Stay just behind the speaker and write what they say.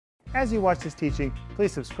As you watch this teaching,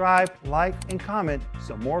 please subscribe, like, and comment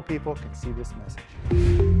so more people can see this message.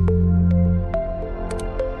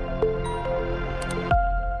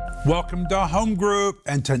 Welcome to Home Group,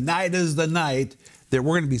 and tonight is the night that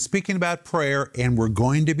we're going to be speaking about prayer, and we're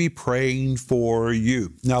going to be praying for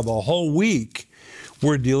you. Now, the whole week,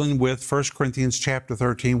 we're dealing with 1 Corinthians chapter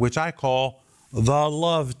 13, which I call the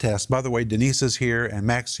love test. By the way, Denise is here, and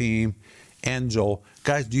Maxime, and Joel.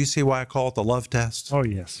 Guys, do you see why I call it the love test? Oh,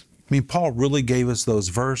 yes. I mean, Paul really gave us those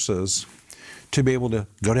verses to be able to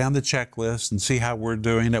go down the checklist and see how we're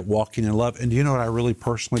doing at walking in love. And do you know what I really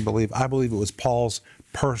personally believe? I believe it was Paul's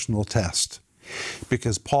personal test,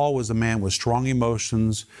 because Paul was a man with strong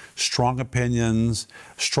emotions, strong opinions,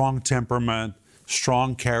 strong temperament,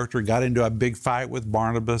 strong character, got into a big fight with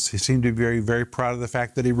Barnabas. He seemed to be very, very proud of the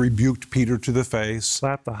fact that he rebuked Peter to the face.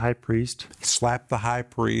 Slapped the high priest.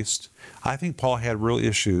 I think Paul had real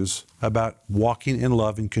issues about walking in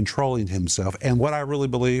love and controlling himself. And what I really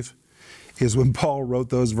believe is when Paul wrote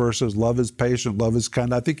those verses, love is patient, love is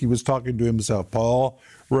kind, I think he was talking to himself. Paul,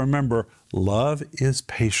 remember, love is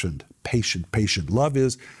patient. Love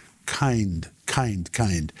is kind.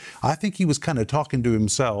 I think he was kind of talking to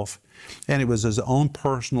himself, and it was his own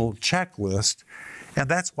personal checklist, and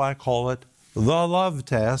that's why I call it the love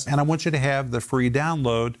test. And I want you to have the free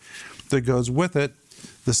download that goes with it,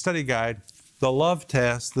 the study guide, the love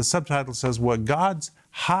test. The subtitle says what God's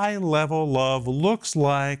high-level love looks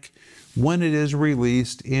like when it is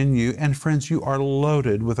released in you. And friends, you are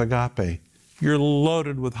loaded with agape. You're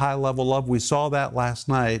loaded with high-level love. We saw that last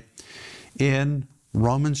night in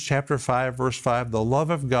Romans chapter 5, verse 5. The love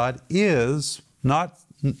of God is not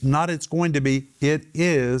it's going to be, it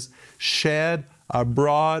is shed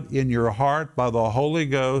abroad in your heart by the Holy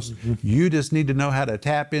Ghost. You just need to know how to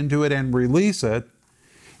tap into it and release it.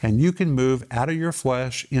 And you can move out of your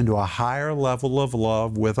flesh into a higher level of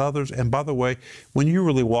love with others. And by the way, when you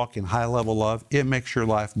really walk in high level love, it makes your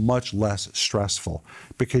life much less stressful,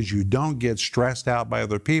 because you don't get stressed out by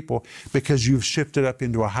other people, because you've shifted up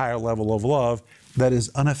into a higher level of love that is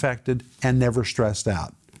unaffected and never stressed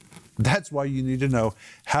out. That's why you need to know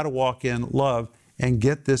how to walk in love and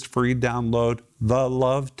get this free download, the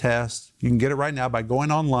love test. You can get it right now by going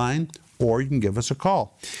online, or you can give us a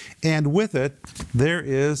call. And with it, there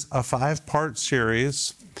is a 5-part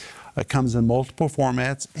series. It comes in multiple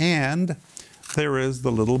formats, and there is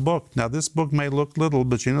the little book. Now, this book may look little,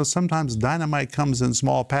 but you know, sometimes dynamite comes in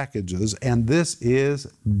small packages, and this is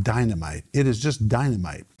dynamite. It is just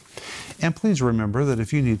dynamite. And please remember that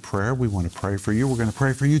if you need prayer, we want to pray for you. We're going to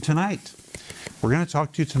pray for you tonight. We're going to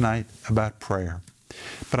talk to you tonight about prayer.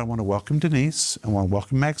 But I want to welcome Denise, I want to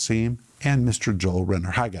welcome Maxime, and Mr. Joel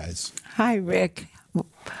Renner. Hi, guys. Hi, Rick.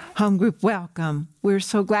 Home Group, welcome. We're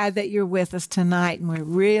so glad that you're with us tonight, and we're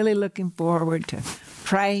really looking forward to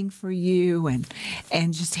praying for you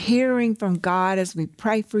and just hearing from God as we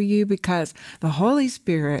pray for you, because the Holy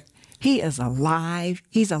Spirit, He is alive.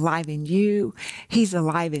 He's alive in you. He's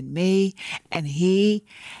alive in me, and He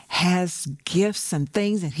has gifts and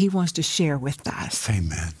things that He wants to share with us.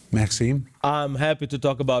 Amen. Maxime? I'm happy to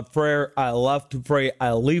talk about prayer. I love to pray.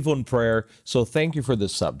 I live on prayer. So thank you for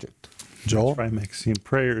this subject. Joel? That's right, Maxime.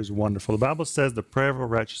 Prayer is wonderful. The Bible says the prayer of a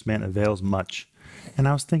righteous man avails much. And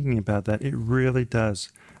I was thinking about that. It really does.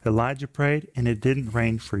 Elijah prayed, and it didn't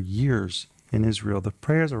rain for years in Israel. The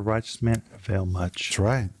prayers of a righteous man avail much. That's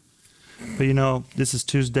right. But you know, this is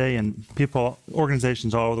Tuesday, and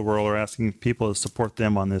organizations all over the world are asking people to support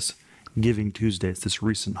them on this Giving Tuesday. It's this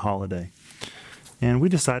recent holiday. And we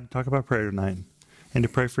decided to talk about prayer tonight and to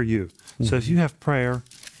pray for you. So if you have prayer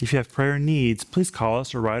needs, please call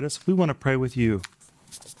us or write us. We want to pray with you.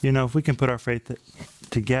 You know, if we can put our faith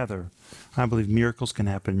together, I believe miracles can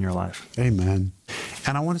happen in your life. Amen.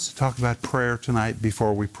 And I want us to talk about prayer tonight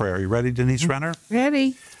before we pray. Are you ready, Denise Renner?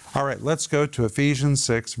 Ready? All right, let's go to Ephesians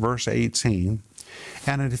 6, verse 18.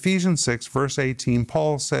 And in Ephesians 6, verse 18,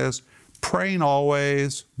 Paul says, praying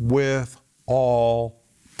always with all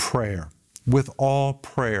prayer. With all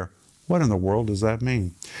prayer. What in the world does that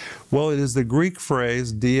mean? Well, it is the Greek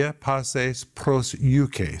phrase, dia passes pros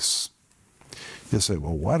eukes. You say,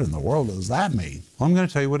 well, what in the world does that mean? Well, I'm going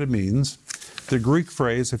to tell you what it means. The Greek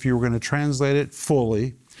phrase, if you were going to translate it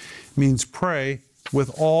fully, means pray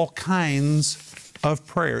with all kinds of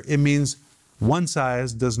prayer. It means one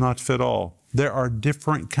size does not fit all. There are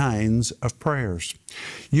different kinds of prayers.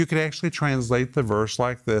 You could actually translate the verse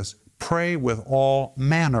like this: pray with all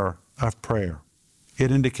manner of prayer.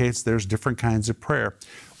 It indicates there's different kinds of prayer.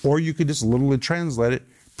 Or you could just literally translate it,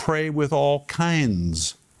 pray with all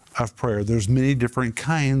kinds of prayer. There's many different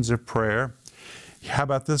kinds of prayer. How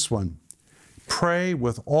about this one? Pray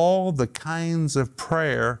with all the kinds of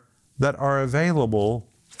prayer that are available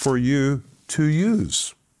for you to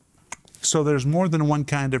use. So there's more than one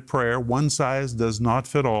kind of prayer. One size does not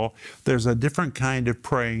fit all. There's a different kind of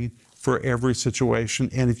praying for every situation.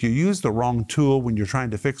 And if you use the wrong tool when you're trying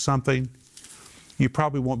to fix something, you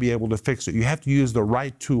probably won't be able to fix it. You have to use the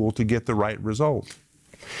right tool to get the right result.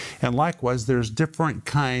 And likewise, there's different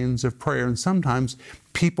kinds of prayer. And sometimes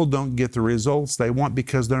people don't get the results they want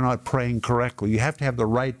because they're not praying correctly. You have to have the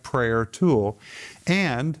right prayer tool.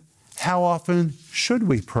 And how often should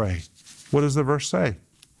we pray? What does the verse say?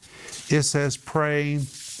 It says praying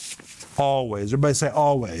always. Everybody say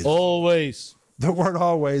always. Always. The word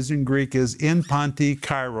always in Greek is en panti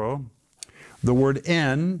kairo. The word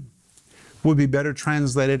en would be better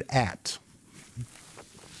translated at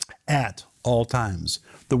all times.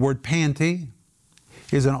 The word panti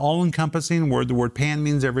is an all-encompassing word. The word pan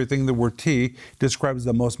means everything. The word ti describes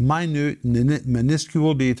the most minute,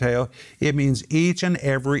 minuscule detail. It means each and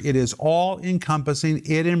every. It is all-encompassing.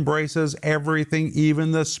 It embraces everything,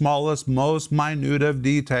 even the smallest, most minute of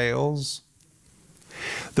details.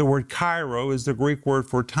 The word kairo is the Greek word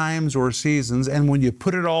for times or seasons, and when you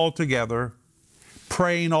put it all together,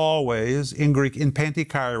 praying always, in Greek, in panti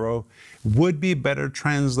kairo, would be better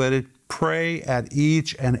translated pray at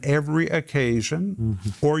each and every occasion,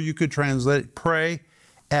 or you could translate pray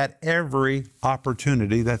at every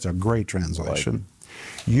opportunity. That's a great translation.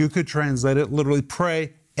 Right. You could translate it literally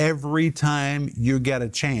pray every time you get a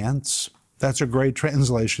chance. That's a great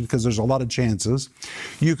translation because there's a lot of chances.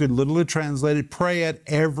 You could literally translate it pray at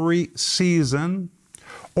every season,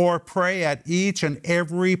 or pray at each and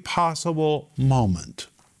every possible moment.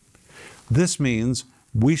 This means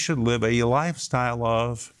we should live a lifestyle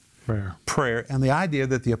of prayer. And the idea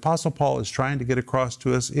that the Apostle Paul is trying to get across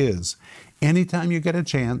to us is, anytime you get a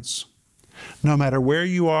chance, no matter where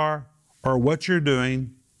you are or what you're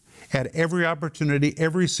doing, at every opportunity,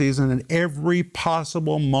 every season, and every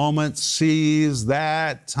possible moment, seize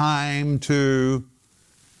that time to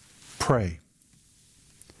pray.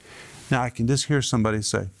 Now, I can just hear somebody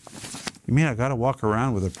say, you mean I got to walk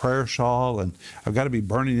around with a prayer shawl and I've got to be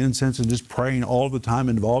burning incense and just praying all the time,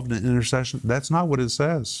 involved in an intercession? That's not what it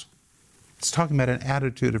says. It's talking about an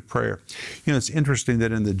attitude of prayer. You know, it's interesting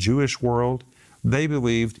that in the Jewish world, they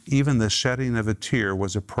believed even the shedding of a tear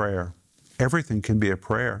was a prayer. Everything can be a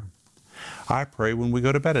prayer. I pray when we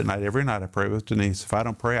go to bed at night. Every night I pray with Denise. If I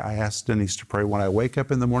don't pray, I ask Denise to pray. When I wake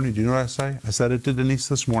up in the morning, do you know what I say? I said it to Denise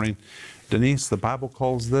this morning. Denise, the Bible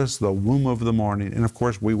calls this the womb of the morning. And of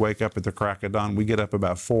course, we wake up at the crack of dawn. We get up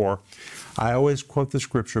about 4. I always quote the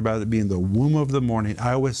scripture about it being the womb of the morning.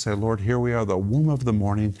 I always say, Lord, here we are, the womb of the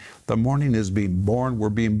morning. The morning is being born. We're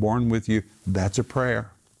being born with you. That's a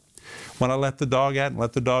prayer. When I let the dog out and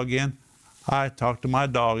let the dog in, I talk to my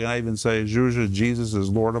dog and I even say, Jesus is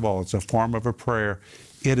Lord of all. It's a form of a prayer.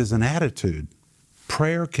 It is an attitude.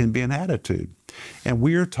 Prayer can be an attitude. And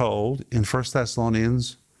we are told in 1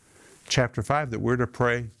 Thessalonians chapter 5 that we're to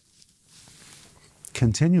pray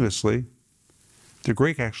continuously. The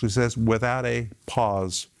Greek actually says without a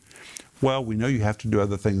pause. Well, we know you have to do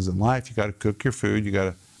other things in life. You got to cook your food. You got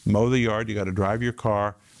to mow the yard. You got to drive your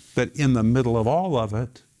car. But in the middle of all of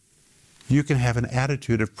it, you can have an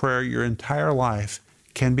attitude of prayer. Your entire life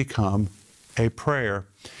can become a prayer.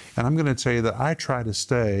 And I'm going to tell you that I try to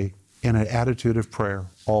stay in an attitude of prayer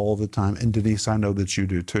all the time. And Denise, I know that you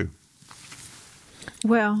do too.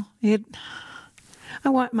 Well, I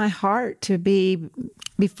want my heart to be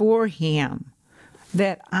before Him,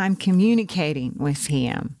 that I'm communicating with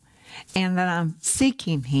Him, and that I'm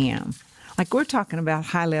seeking Him. Like we're talking about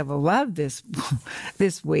high level love this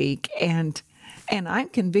week, and I'm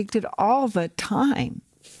convicted all the time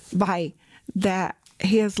by that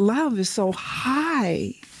His love is so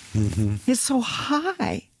high. Mm-hmm. It's so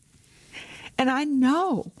high. And I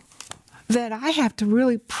know that I have to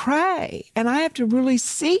really pray and I have to really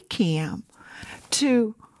seek Him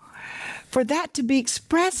for that to be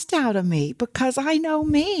expressed out of me, because I know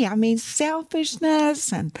me. I mean,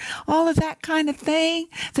 selfishness and all of that kind of thing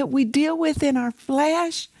that we deal with in our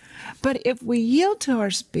flesh. But if we yield to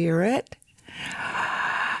our spirit,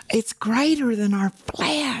 it's greater than our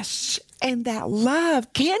flesh, and that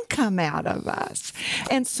love can come out of us.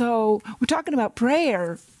 And so we're talking about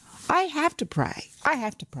prayer. I have to pray. I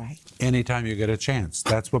have to pray. Anytime you get a chance.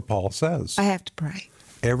 That's what Paul says. I have to pray.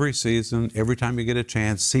 Every season, every time you get a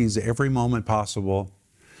chance, seize every moment possible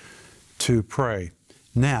to pray.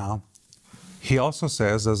 Now, he also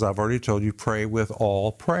says, as I've already told you, pray with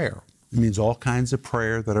all prayer. It means all kinds of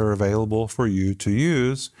prayer that are available for you to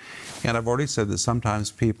use. And I've already said that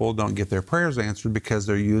sometimes people don't get their prayers answered because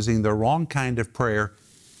they're using the wrong kind of prayer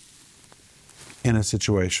in a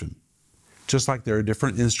situation. Just like there are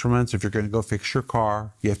different instruments. If you're going to go fix your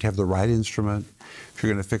car, you have to have the right instrument. If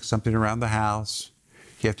you're going to fix something around the house,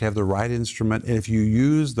 you have to have the right instrument. And if you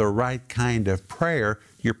use the right kind of prayer,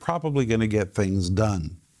 you're probably going to get things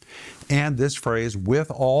done. And this phrase,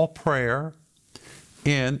 with all prayer,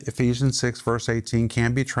 in Ephesians 6, verse 18,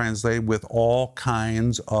 can be translated with all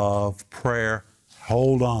kinds of prayer.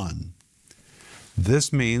 Hold on.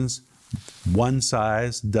 This means one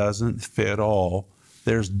size doesn't fit all.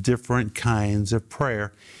 There's different kinds of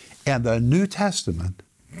prayer. And the New Testament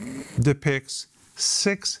depicts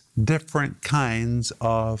 6 different kinds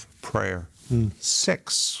of prayer.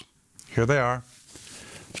 6. Here they are.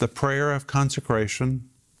 The prayer of consecration.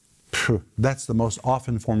 That's the most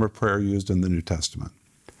often form of prayer used in the New Testament.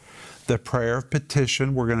 The prayer of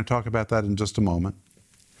petition. We're going to talk about that in just a moment.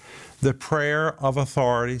 The prayer of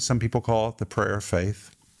authority. Some people call it the prayer of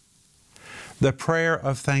faith. The prayer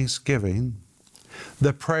of thanksgiving.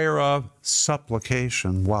 The prayer of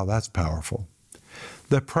supplication. Wow, that's powerful.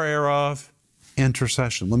 The prayer of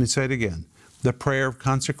intercession. Let me say it again. The prayer of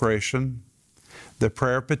consecration. The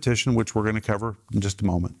prayer of petition, which we're going to cover in just a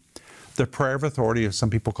moment. The prayer of authority, as some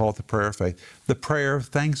people call it the prayer of faith. The prayer of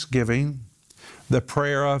thanksgiving. The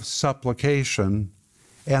prayer of supplication.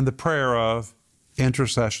 And the prayer of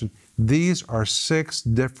intercession. These are 6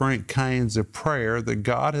 different kinds of prayer that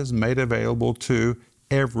God has made available to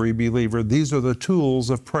every believer. These are the tools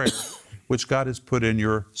of prayer which God has put in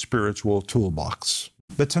your spiritual toolbox.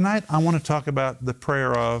 But tonight I want to talk about the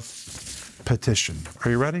prayer of petition.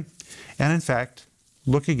 Are you ready? And in fact,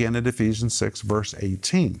 look again at Ephesians 6, verse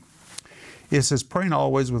 18. It says, praying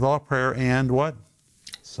always with all prayer and what?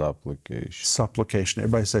 Supplication. Supplication.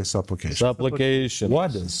 Everybody say supplication. Supplication.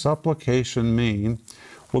 What does supplication mean?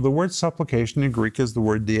 Well, the word supplication in Greek is the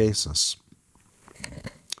word diesis.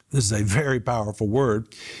 This is a very powerful word.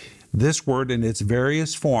 This word in its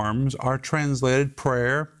various forms are translated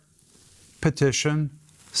prayer, petition,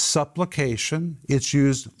 supplication. It's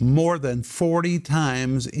used more than 40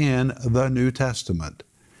 times in the New Testament.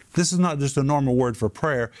 This is not just a normal word for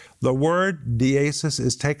prayer. The word diesis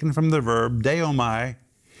is taken from the verb deomai,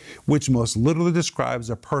 which most literally describes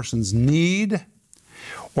a person's need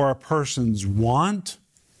or a person's want,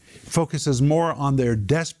 focuses more on their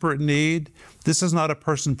desperate need. This is not a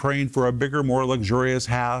person praying for a bigger, more luxurious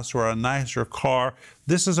house or a nicer car.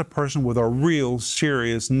 This is a person with a real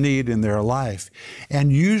serious need in their life.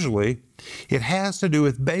 And usually it has to do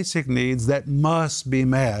with basic needs that must be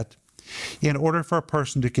met in order for a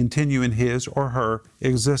person to continue in his or her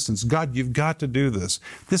existence. God, you've got to do this.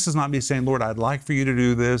 This is not me saying, Lord, I'd like for you to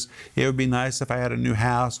do this. It would be nice if I had a new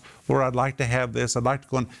house. Lord, I'd like to have this. I'd like to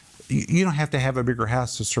go on. You don't have to have a bigger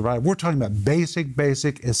house to survive. We're talking about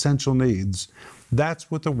basic, essential needs. That's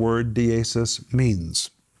what the word diesis means.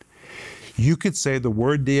 You could say the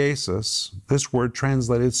word diesis, this word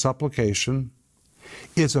translated supplication,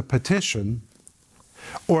 is a petition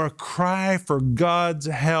or a cry for God's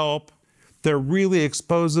help that really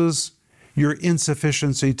exposes your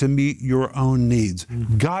insufficiency to meet your own needs.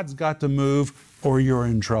 God's got to move or you're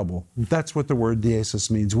in trouble. That's what the word diesis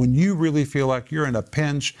means. When you really feel like you're in a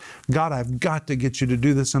pinch, God, I've got to get you to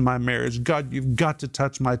do this in my marriage. God, you've got to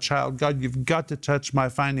touch my child. God, you've got to touch my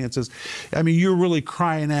finances. I mean, you're really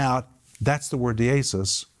crying out. That's the word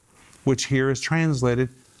diesis, which here is translated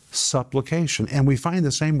supplication. And we find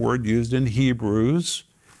the same word used in Hebrews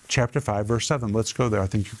chapter 5, verse 7. Let's go there. I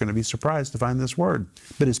think you're going to be surprised to find this word.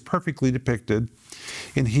 But it's perfectly depicted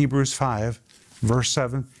in Hebrews 5, verse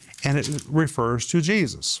 7, and it refers to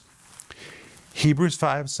Jesus. Hebrews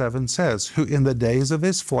 5:7 says, who in the days of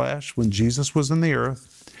his flesh, when Jesus was in the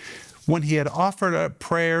earth, when he had offered up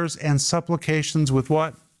prayers and supplications with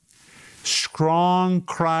what? Strong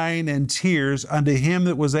crying and tears unto him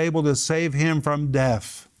that was able to save him from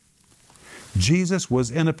death. Jesus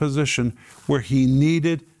was in a position where he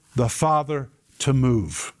needed the Father to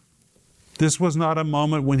move. This was not a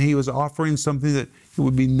moment when he was offering something that it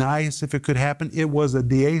would be nice if it could happen. It was a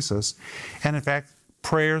diesis. And in fact,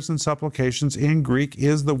 prayers and supplications in Greek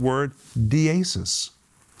is the word diesis.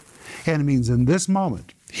 And it means in this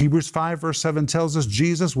moment, Hebrews 5 verse 7 tells us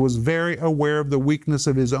Jesus was very aware of the weakness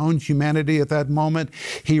of his own humanity at that moment.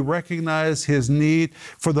 He recognized his need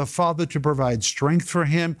for the Father to provide strength for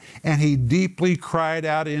him, and he deeply cried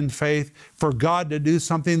out in faith for God to do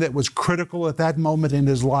something that was critical at that moment in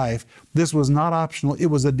his life. This was not optional. It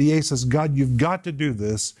was a diesis. God, you've got to do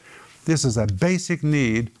this. This is a basic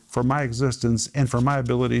need for my existence and for my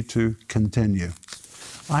ability to continue.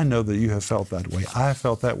 I know that you have felt that way. I have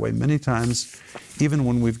felt that way many times. Even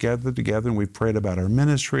when we've gathered together and we've prayed about our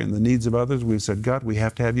ministry and the needs of others, we've said, God, we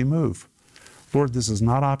have to have you move. Lord, this is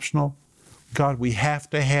not optional. God, we have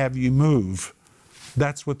to have you move.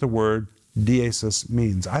 That's what the word diesis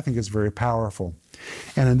means. I think it's very powerful.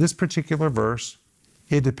 And in this particular verse,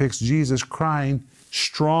 it depicts Jesus crying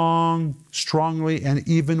strongly, and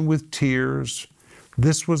even with tears.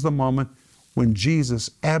 This was the moment when Jesus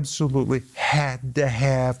absolutely had to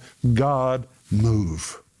have God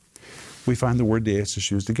move. We find the word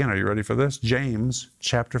diesis used again. Are you ready for this? James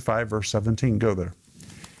chapter 5, verse 17. Go there.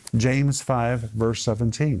 James 5, verse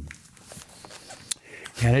 17.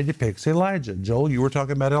 And it depicts Elijah. Joel, you were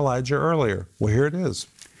talking about Elijah earlier. Well, here it is.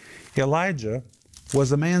 Elijah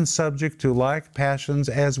was a man subject to like passions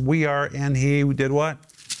as we are, and he did what?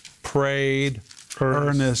 Prayed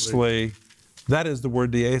earnestly. That is the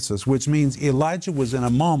word diesis, which means Elijah was in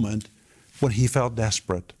a moment when he felt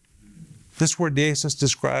desperate. This word diesis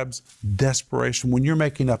describes desperation. When you're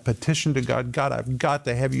making a petition to God, God, I've got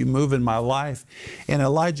to have you move in my life. And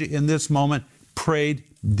Elijah in this moment prayed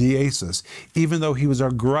diesis. Even though he was a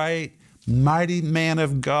great, mighty man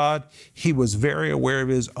of God, he was very aware of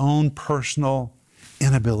his own personal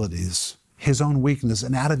inabilities, his own weakness.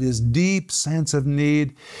 And out of his deep sense of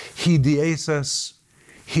need, he diesis.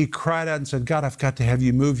 He cried out and said, God, I've got to have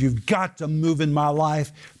you move. You've got to move in my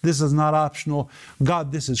life. This is not optional.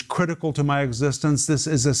 God, this is critical to my existence. This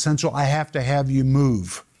is essential. I have to have you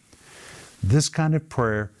move. This kind of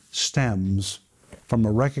prayer stems from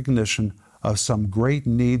a recognition of some great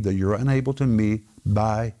need that you're unable to meet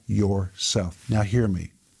by yourself. Now hear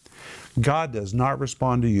me. God does not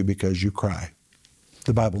respond to you because you cry.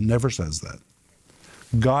 The Bible never says that.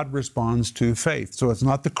 God responds to faith. So it's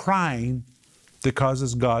not the crying that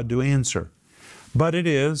causes God to answer, but it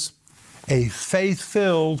is a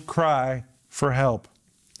faith-filled cry for help.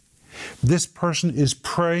 This person is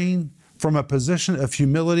praying from a position of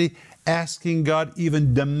humility, asking God,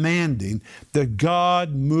 even demanding that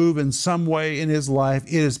God move in some way in his life.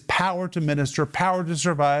 It is power to minister, power to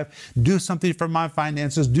survive, do something for my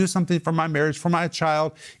finances, do something for my marriage, for my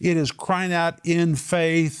child. It is crying out in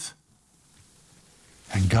faith,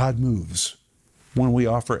 and God moves when we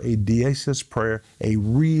offer a diesis prayer, a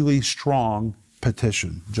really strong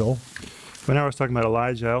petition. Joel? When I was talking about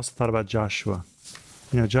Elijah, I also thought about Joshua.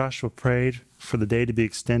 You know, Joshua prayed for the day to be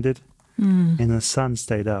extended, and the sun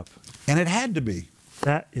stayed up. And it had to be.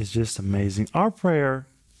 That is just amazing. Our prayers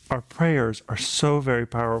are so very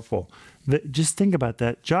powerful. Just think about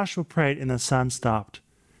that. Joshua prayed and the sun stopped.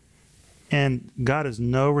 And God is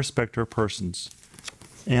no respecter of persons.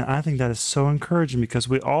 And I think that is so encouraging because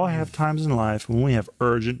we all have times in life when we have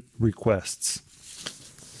urgent requests.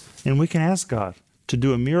 And we can ask God to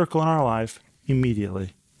do a miracle in our life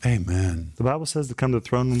immediately. Amen. The Bible says to come to the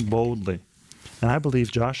throne room boldly. And I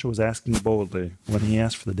believe Joshua was asking boldly when he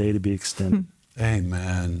asked for the day to be extended.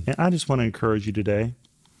 Amen. And I just want to encourage you today.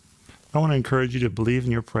 I want to encourage you to believe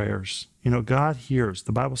in your prayers. You know, God hears.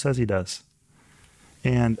 The Bible says he does.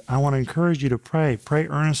 And I want to encourage you to pray. Pray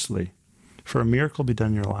earnestly for a miracle to be done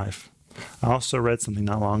in your life. I also read something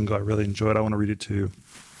not long ago I really enjoyed. I want to read it to you.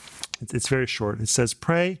 It's very short. It says,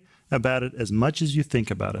 pray about it as much as you think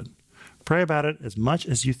about it. Pray about it as much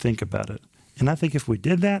as you think about it. And I think if we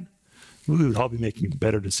did that, we would all be making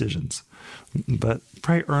better decisions. But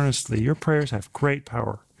pray earnestly. Your prayers have great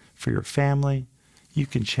power for your family. You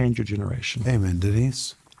can change your generation. Amen.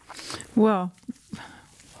 Denise? Well,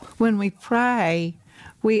 when we pray,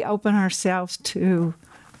 we open ourselves to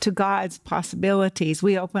God's possibilities.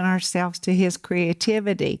 We open ourselves to his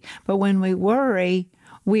creativity. But when we worry,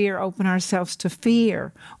 we are open ourselves to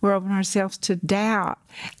fear. We're open ourselves to doubt.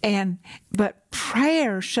 But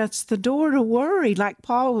prayer shuts the door to worry, like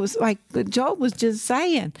Joel was just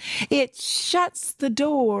saying. It shuts the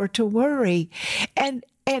door to worry. And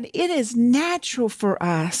it is natural for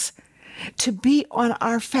us to be on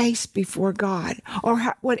our face before God,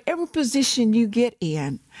 or whatever position you get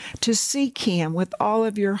in, to seek him with all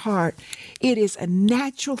of your heart. It is a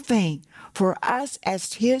natural thing for us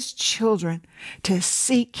as his children to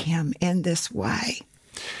seek him in this way.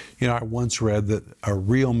 You know, I once read that a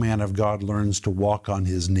real man of God learns to walk on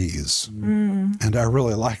his knees. And I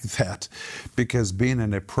really like that, because being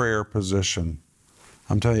in a prayer position,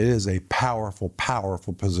 I'm telling you, it is a powerful,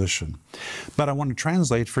 powerful position. But I want to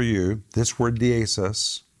translate for you this word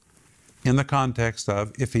diesis in the context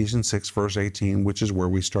of Ephesians 6, verse 18, which is where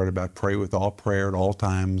we start about pray with all prayer at all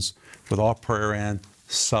times, with all prayer and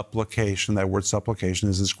supplication. That word supplication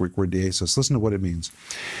is this Greek word diesis. Listen to what it means.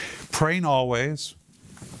 Praying always,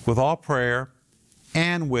 with all prayer,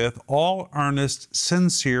 and with all earnest,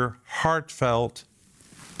 sincere, heartfelt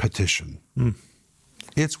petition.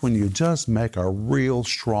 It's when you just make a real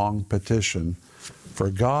strong petition for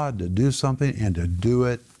God to do something and to do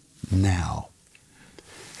it now.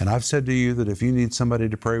 And I've said to you that if you need somebody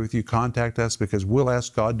to pray with you, contact us, because we'll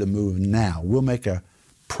ask God to move now. We'll make a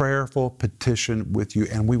prayerful petition with you,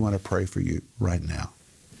 and we want to pray for you right now.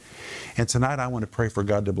 And tonight I want to pray for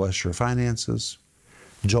God to bless your finances.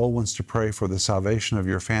 Joel wants to pray for the salvation of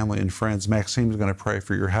your family and friends. Maxime is going to pray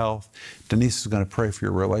for your health. Denise is going to pray for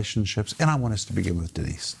your relationships. And I want us to begin with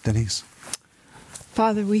Denise. Denise.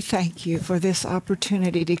 Father, we thank you for this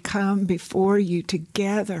opportunity to come before you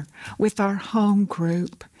together with our home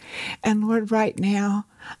group. And Lord, right now,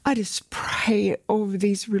 I just pray over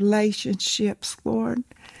these relationships, Lord.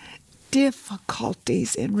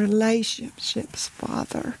 Difficulties in relationships,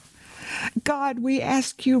 Father. God, we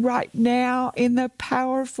ask you right now in the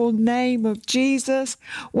powerful name of Jesus,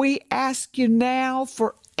 we ask you now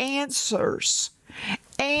for answers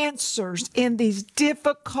in these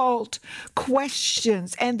difficult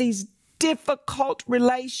questions and these difficult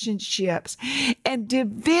relationships and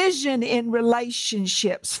division in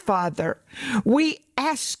relationships, Father. We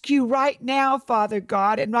ask you right now, Father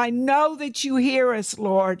God, and I know that you hear us,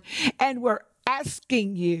 Lord, and we're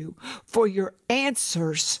asking you for your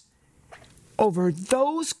answers over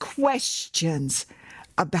those questions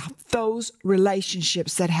about those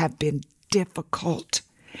relationships that have been difficult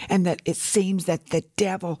and that it seems that the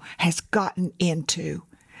devil has gotten into.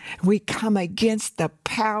 We come against the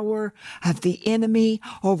power of the enemy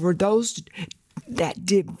over that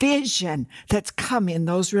division that's come in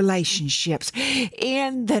those relationships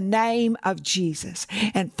in the name of Jesus.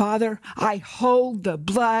 And Father, I hold the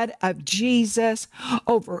blood of Jesus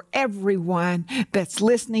over everyone that's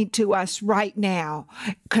listening to us right now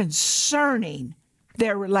concerning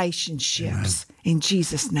their relationships. Amen. In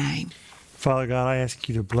Jesus' name. Father God, I ask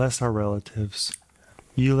you to bless our relatives.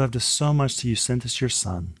 You loved us so much that you sent us your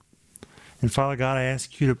Son. And Father God, I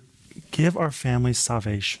ask you to give our families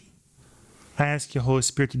salvation. I ask you, Holy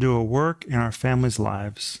Spirit, to do a work in our families'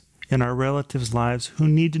 lives, in our relatives' lives who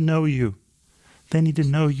need to know you. They need to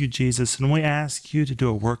know you, Jesus, and we ask you to do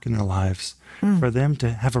a work in their lives, for them to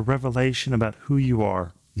have a revelation about who you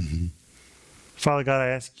are. Mm-hmm. Father God, I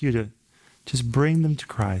ask you to just bring them to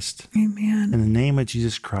Christ. Amen. In the name of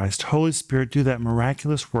Jesus Christ. Holy Spirit, do that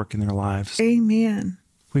miraculous work in their lives. Amen.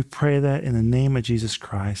 We pray that in the name of Jesus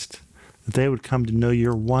Christ, that they would come to know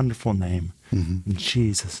your wonderful name. Mm-hmm. In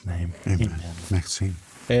Jesus' name. Amen. Amen. Maxime.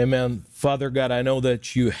 Amen. Father God, I know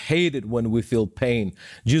that you hate it when we feel pain.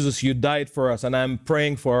 Jesus, you died for us, and I'm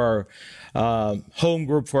praying for our home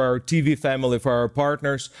group, for our TV family, for our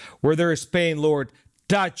partners. Where there is pain, Lord,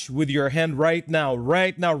 touch with your hand right now.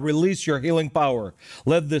 Right now, release your healing power.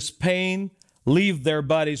 Let this pain leave their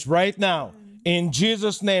bodies right now. In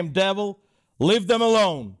Jesus' name, devil, leave them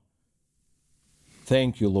alone.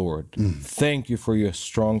 Thank you, Lord. Thank you for your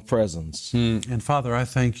strong presence. And Father, I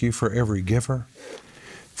thank you for every giver,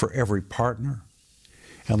 for every partner.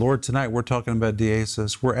 And Lord, tonight we're talking about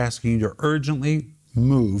Deasis. We're asking you to urgently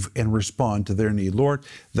move and respond to their need. Lord,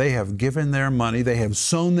 they have given their money. They have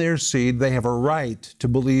sown their seed. They have a right to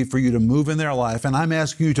believe for you to move in their life. And I'm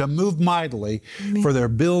asking you to move mightily. Amen. For their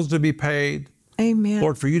bills to be paid. Amen.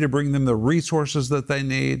 Lord, for you to bring them the resources that they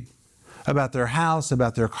need. About their house,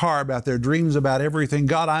 about their car, about their dreams, about everything.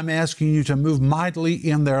 God, I'm asking you to move mightily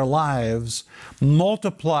in their lives.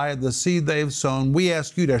 Multiply the seed they've sown. We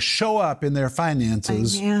ask you to show up in their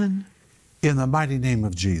finances. Amen. In the mighty name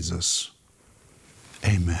of Jesus.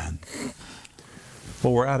 Amen.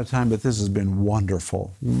 Well, we're out of time, but this has been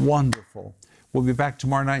wonderful. Wonderful. We'll be back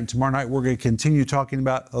tomorrow night, and tomorrow night we're going to continue talking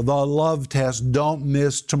about the love test. Don't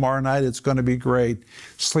miss tomorrow night. It's going to be great.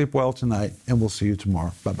 Sleep well tonight, and we'll see you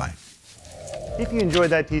tomorrow. Bye-bye. If you enjoyed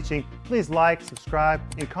that teaching, please like, subscribe,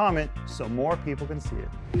 and comment so more people can see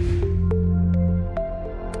it.